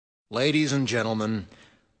Ladies and gentlemen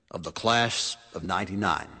of the class of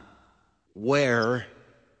 '99, wear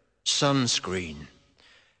sunscreen.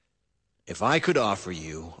 If I could offer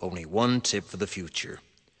you only one tip for the future,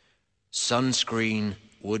 sunscreen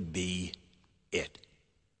would be it.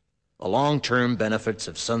 The long-term benefits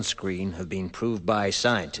of sunscreen have been proved by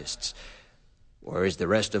scientists, whereas the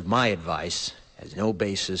rest of my advice has no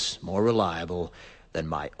basis more reliable than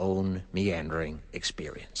my own meandering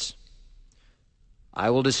experience. I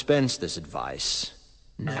will dispense this advice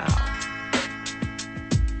now.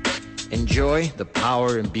 Enjoy the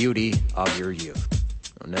power and beauty of your youth.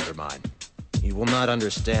 Oh, never mind. You will not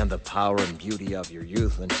understand the power and beauty of your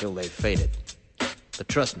youth until they've faded. But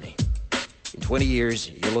trust me, in 20 years,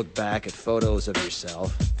 you'll look back at photos of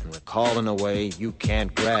yourself and recall in a way you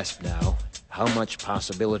can't grasp now how much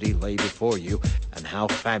possibility lay before you and how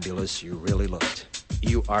fabulous you really looked.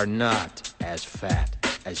 You are not as fat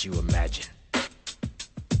as you imagine.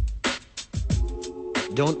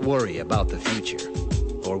 Don't worry about the future,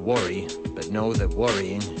 or worry, but know that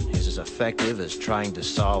worrying is as effective as trying to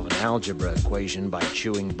solve an algebra equation by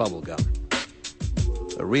chewing bubblegum.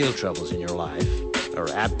 The real troubles in your life are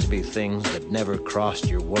apt to be things that never crossed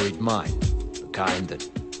your worried mind, the kind that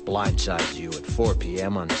blindsides you at 4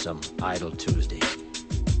 p.m. on some idle Tuesday.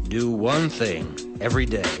 Do one thing every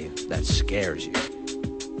day that scares you.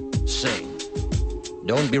 Sing.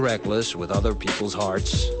 Don't be reckless with other people's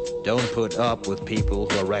hearts. Don't put up with people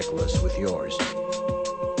who are reckless with yours.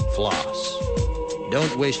 Floss.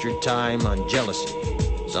 Don't waste your time on jealousy.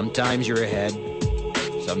 Sometimes you're ahead,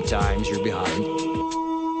 sometimes you're behind.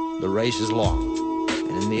 The race is long,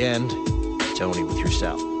 and in the end, it's only with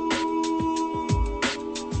yourself.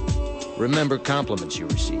 Remember compliments you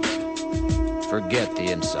receive. Forget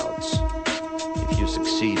the insults. If you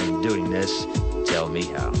succeed in doing this, tell me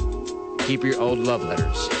how. Keep your old love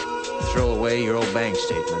letters. Throw away your old bank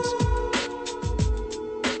statements.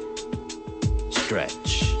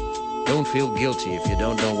 Stretch. Don't feel guilty if you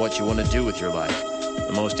don't know what you want to do with your life.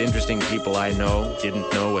 The most interesting people I know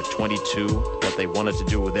didn't know at 22 what they wanted to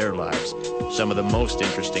do with their lives. Some of the most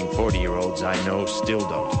interesting 40-year-olds I know still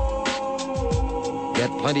don't. Get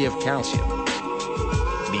plenty of calcium.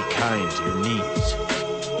 Be kind to your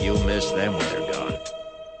knees. You'll miss them when they're gone.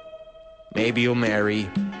 Maybe you'll marry,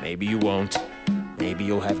 maybe you won't. Maybe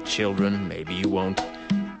you'll have children, maybe you won't.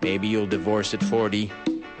 Maybe you'll divorce at 40.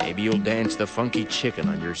 Maybe you'll dance the funky chicken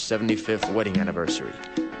on your 75th wedding anniversary.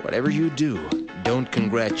 Whatever you do, don't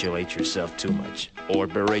congratulate yourself too much, or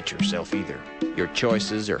berate yourself either. Your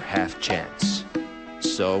choices are half chance.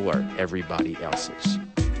 So are everybody else's.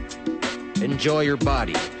 Enjoy your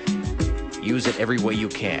body. Use it every way you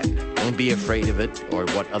can. Don't be afraid of it, or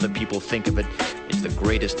what other people think of it. It's the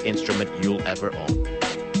greatest instrument you'll ever own.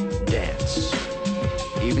 Dance.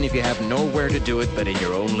 Even if you have nowhere to do it but in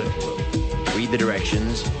your own living room. Read the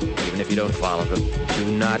directions, even if you don't follow them. Do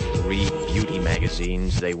not read beauty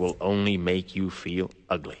magazines. They will only make you feel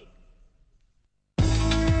ugly.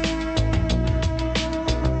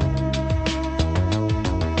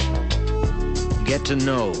 Get to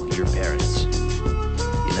know your parents.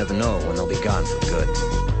 You never know when they'll be gone for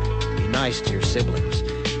good. Be nice to your siblings.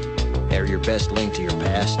 They're your best link to your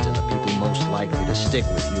past and the people most likely to stick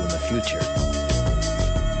with you in the future.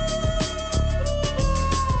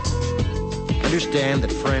 Understand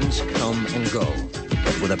that friends come and go,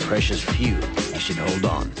 but with a precious few, you should hold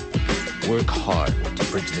on. Work hard to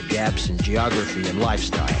bridge the gaps in geography and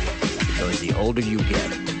lifestyle, because the older you get,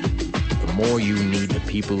 the more you need the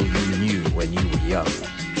people you knew when you were young.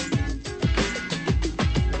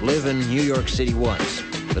 Live in New York City once,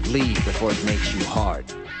 but leave before it makes you hard.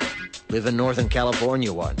 Live in Northern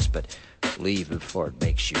California once, but leave before it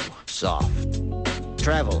makes you soft.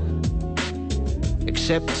 Travel.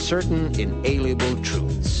 Accept certain inalienable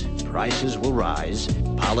truths. Prices will rise,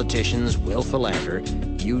 politicians will philander,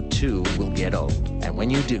 you too will get old. And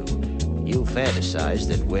when you do, you'll fantasize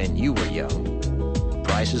that when you were young,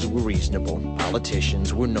 prices were reasonable,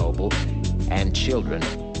 politicians were noble, and children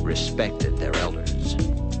respected their elders.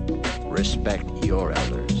 Respect your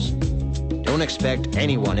elders. Don't expect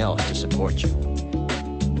anyone else to support you.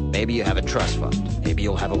 Maybe you have a trust fund, maybe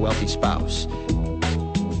you'll have a wealthy spouse.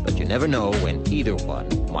 But you never know when either one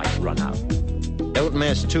might run out. Don't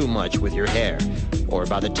mess too much with your hair, or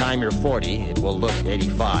by the time you're 40, it will look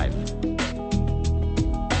 85.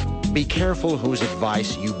 Be careful whose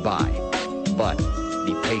advice you buy, but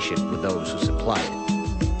be patient with those who supply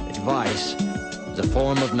it. Advice is a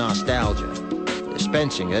form of nostalgia.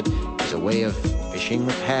 Dispensing it is a way of fishing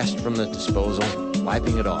the past from the disposal,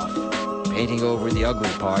 wiping it off, painting over the ugly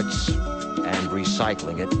parts, and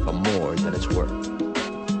recycling it for more than it's worth.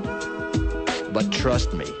 But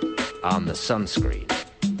trust me, on the Sunscreen.